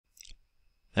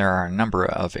There are a number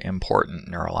of important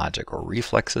neurological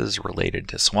reflexes related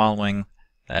to swallowing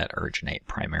that originate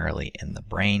primarily in the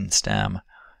brain stem.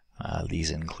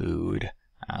 These include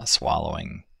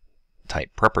swallowing type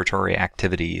preparatory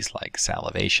activities like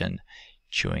salivation,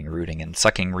 chewing, rooting, and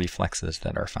sucking reflexes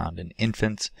that are found in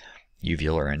infants,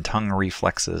 uvular and tongue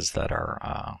reflexes that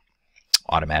are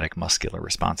automatic muscular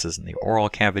responses in the oral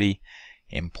cavity,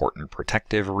 important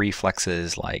protective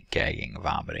reflexes like gagging,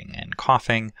 vomiting, and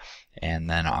coughing, and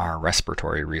then our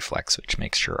respiratory reflex, which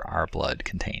makes sure our blood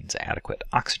contains adequate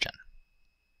oxygen.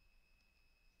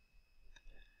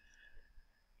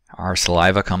 Our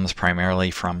saliva comes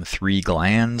primarily from three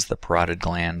glands: the parotid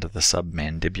gland, the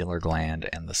submandibular gland,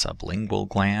 and the sublingual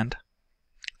gland.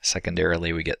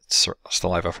 Secondarily, we get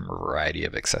saliva from a variety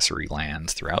of accessory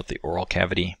glands throughout the oral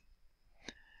cavity.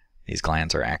 These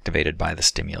glands are activated by the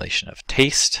stimulation of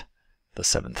taste. The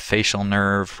seventh facial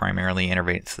nerve primarily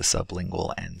innervates the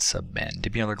sublingual and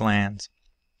submandibular glands.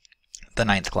 The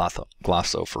ninth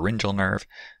glossopharyngeal nerve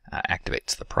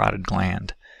activates the parotid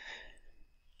gland.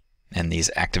 And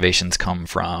these activations come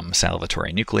from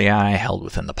salivatory nuclei held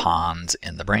within the pons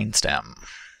in the brainstem.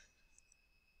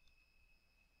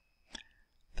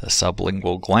 The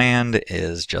sublingual gland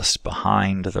is just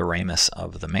behind the ramus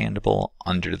of the mandible,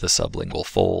 under the sublingual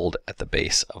fold at the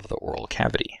base of the oral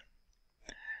cavity.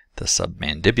 The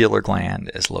submandibular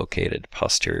gland is located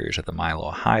posterior to the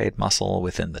mylohyoid muscle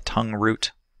within the tongue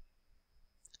root.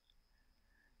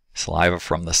 Saliva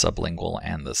from the sublingual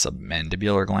and the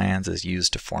submandibular glands is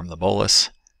used to form the bolus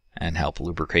and help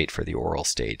lubricate for the oral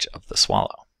stage of the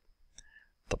swallow.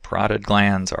 The parotid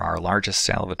glands are our largest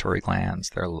salivatory glands.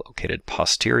 They're located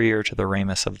posterior to the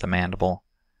ramus of the mandible,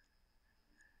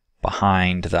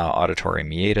 behind the auditory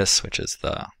meatus, which is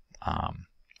the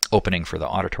opening for the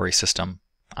auditory system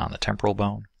on the temporal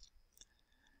bone.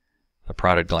 The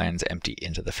parotid glands empty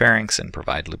into the pharynx and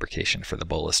provide lubrication for the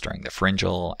bolus during the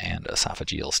pharyngeal and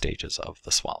esophageal stages of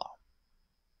the swallow.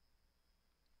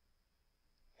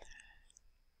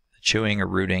 Chewing,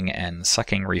 rooting, and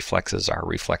sucking reflexes are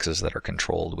reflexes that are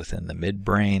controlled within the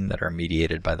midbrain that are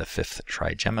mediated by the fifth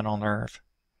trigeminal nerve.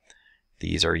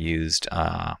 These are used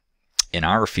in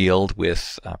our field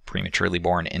with prematurely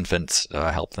born infants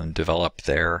to help them develop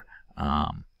their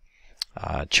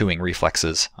chewing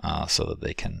reflexes so that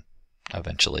they can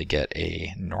eventually get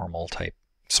a normal type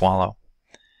swallow.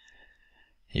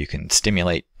 You can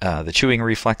stimulate the chewing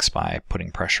reflex by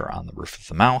putting pressure on the roof of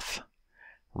the mouth.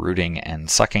 Rooting and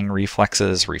sucking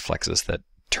reflexes that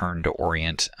turn to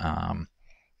orient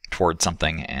toward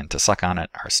something and to suck on it,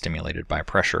 are stimulated by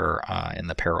pressure in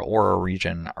the paraoral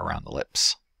region around the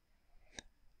lips.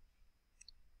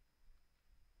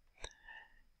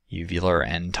 Uvular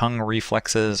and tongue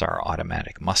reflexes are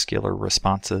automatic muscular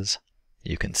responses.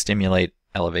 You can stimulate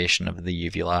elevation of the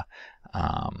uvula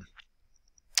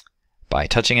by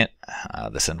touching it.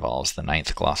 This involves the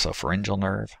ninth glossopharyngeal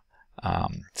nerve.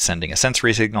 Sending a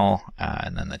sensory signal,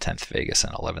 and then the 10th vagus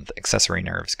and 11th accessory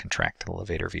nerves contract the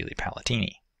levator veli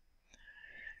palatini.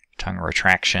 Tongue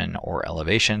retraction or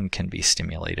elevation can be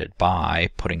stimulated by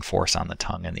putting force on the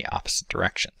tongue in the opposite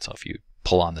direction. So if you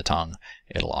pull on the tongue,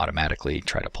 it'll automatically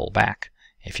try to pull back.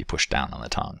 If you push down on the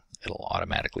tongue, it'll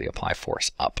automatically apply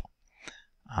force up.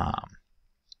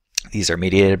 These are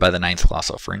mediated by the ninth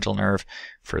glossopharyngeal nerve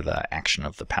for the action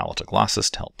of the palatoglossus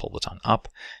to help pull the tongue up,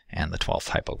 and the 12th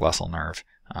hypoglossal nerve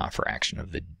for action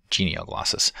of the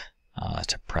genioglossus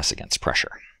to press against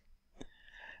pressure.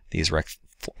 These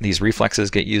reflexes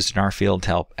get used in our field to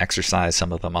help exercise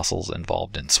some of the muscles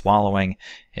involved in swallowing.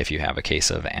 If you have a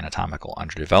case of anatomical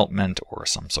underdevelopment or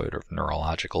some sort of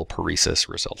neurological paresis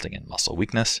resulting in muscle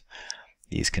weakness,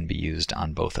 these can be used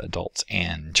on both adults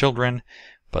and children.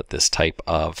 But this type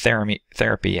of therapy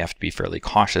you have to be fairly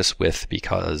cautious with,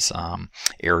 because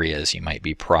areas you might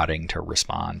be prodding to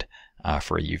respond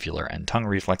for uvular and tongue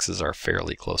reflexes are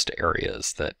fairly close to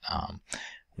areas that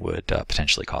would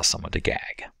potentially cause someone to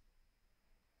gag.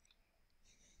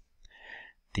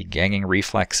 The gagging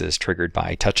reflex is triggered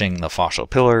by touching the fascial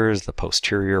pillars, the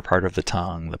posterior part of the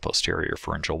tongue, the posterior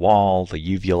pharyngeal wall, the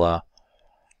uvula.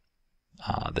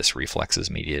 This reflex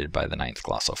is mediated by the ninth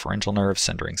glossopharyngeal nerve,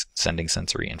 sending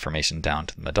sensory information down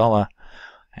to the medulla,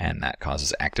 and that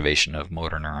causes activation of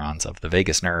motor neurons of the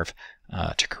vagus nerve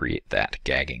to create that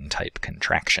gagging type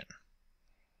contraction.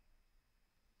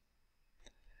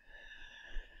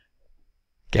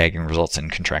 Gagging results in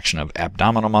contraction of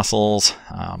abdominal muscles,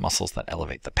 muscles that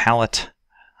elevate the palate,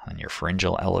 and your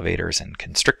pharyngeal elevators and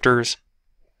constrictors.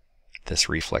 This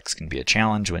reflex can be a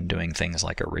challenge when doing things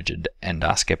like a rigid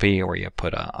endoscopy, where you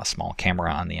put a small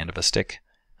camera on the end of a stick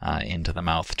into the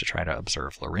mouth to try to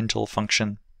observe laryngeal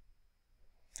function.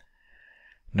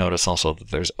 Notice also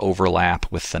that there's overlap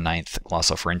with the 9th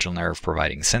glossopharyngeal nerve,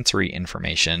 providing sensory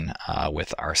information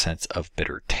with our sense of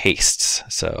bitter tastes.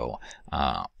 So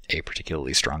a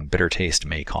particularly strong bitter taste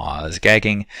may cause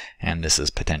gagging, and this is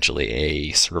potentially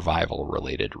a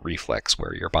survival-related reflex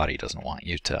where your body doesn't want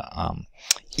you to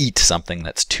eat something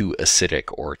that's too acidic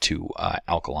or too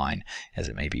alkaline, as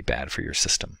it may be bad for your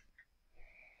system.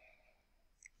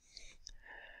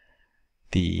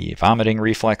 The vomiting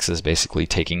reflex is basically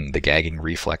taking the gagging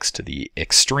reflex to the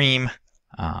extreme.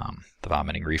 The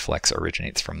vomiting reflex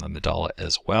originates from the medulla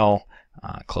as well,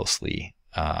 closely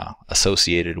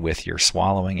associated with your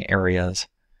swallowing areas.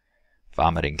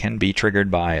 Vomiting can be triggered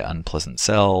by unpleasant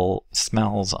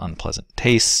smells, unpleasant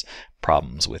tastes,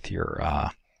 problems with your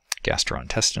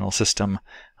gastrointestinal system,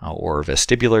 or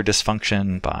vestibular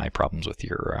dysfunction by problems with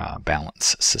your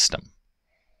balance system.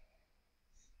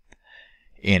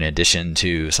 In addition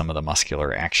to some of the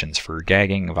muscular actions for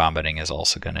gagging, vomiting is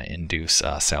also going to induce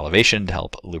salivation to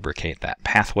help lubricate that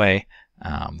pathway,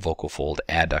 vocal fold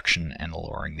adduction and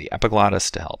lowering the epiglottis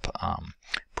to help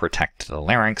protect the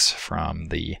larynx from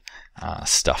the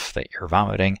stuff that you're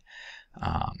vomiting,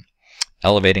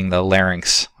 elevating the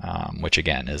larynx, which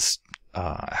again is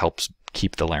helps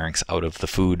keep the larynx out of the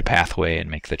food pathway and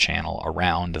make the channel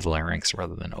around the larynx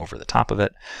rather than over the top of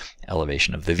it.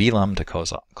 Elevation of the velum to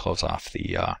close off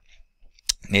the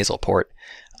nasal port.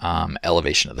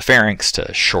 Elevation of the pharynx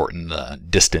to shorten the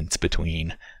distance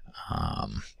between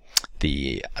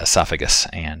the esophagus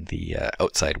and the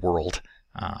outside world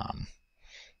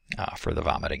for the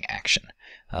vomiting action.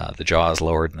 The jaw is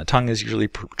lowered and the tongue is usually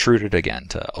protruded again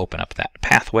to open up that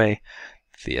pathway.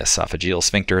 The esophageal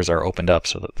sphincters are opened up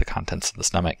so that the contents of the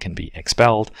stomach can be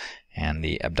expelled, and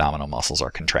the abdominal muscles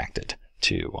are contracted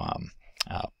to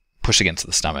push against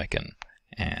the stomach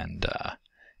and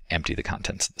empty the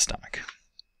contents of the stomach.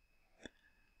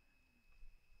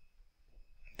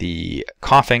 The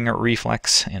coughing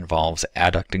reflex involves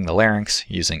adducting the larynx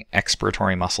using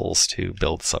expiratory muscles to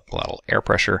build subglottal air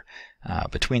pressure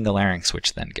between the larynx,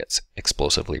 which then gets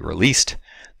explosively released.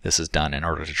 This is done in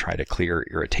order to try to clear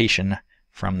irritation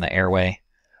from the airway.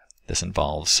 This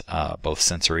involves both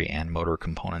sensory and motor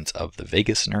components of the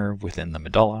vagus nerve within the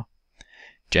medulla.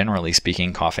 Generally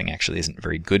speaking, coughing actually isn't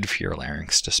very good for your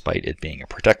larynx, despite it being a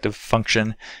protective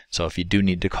function. So if you do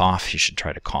need to cough, you should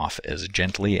try to cough as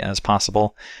gently as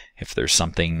possible. If there's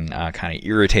something kind of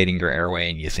irritating your airway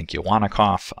and you think you want to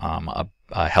cough,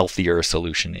 a healthier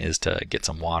solution is to get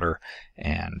some water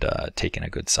and take in a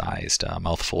good-sized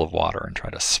mouthful of water and try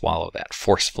to swallow that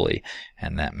forcefully,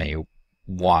 and that may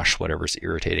wash whatever's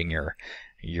irritating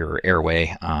your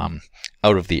airway out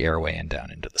of the airway and down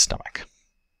into the stomach.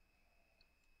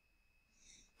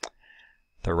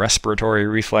 The respiratory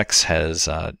reflex has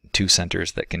two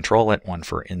centers that control it, one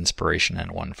for inspiration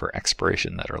and one for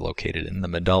expiration, that are located in the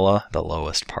medulla, the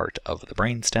lowest part of the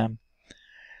brainstem.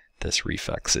 This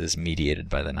reflex is mediated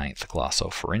by the 9th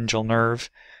glossopharyngeal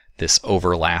nerve. This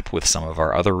overlap with some of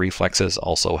our other reflexes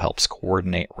also helps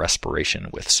coordinate respiration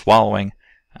with swallowing.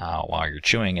 While you're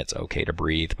chewing, it's okay to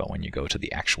breathe, but when you go to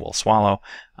the actual swallow,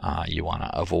 you want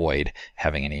to avoid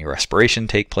having any respiration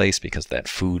take place because that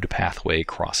food pathway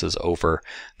crosses over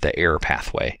the air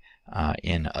pathway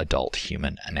in adult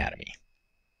human anatomy.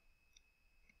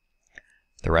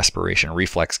 The respiration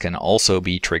reflex can also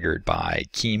be triggered by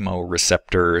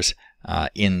chemoreceptors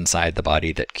inside the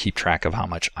body that keep track of how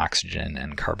much oxygen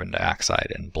and carbon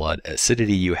dioxide and blood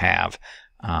acidity you have,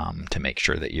 to make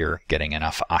sure that you're getting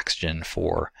enough oxygen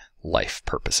for life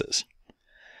purposes.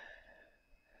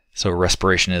 So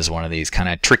respiration is one of these kind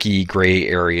of tricky gray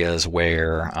areas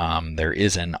where there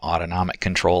is an autonomic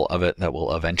control of it that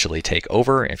will eventually take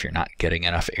over. If you're not getting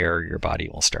enough air, your body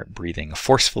will start breathing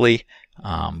forcefully,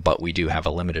 but we do have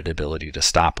a limited ability to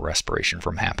stop respiration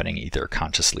from happening, either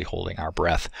consciously holding our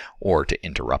breath or to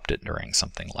interrupt it during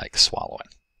something like swallowing.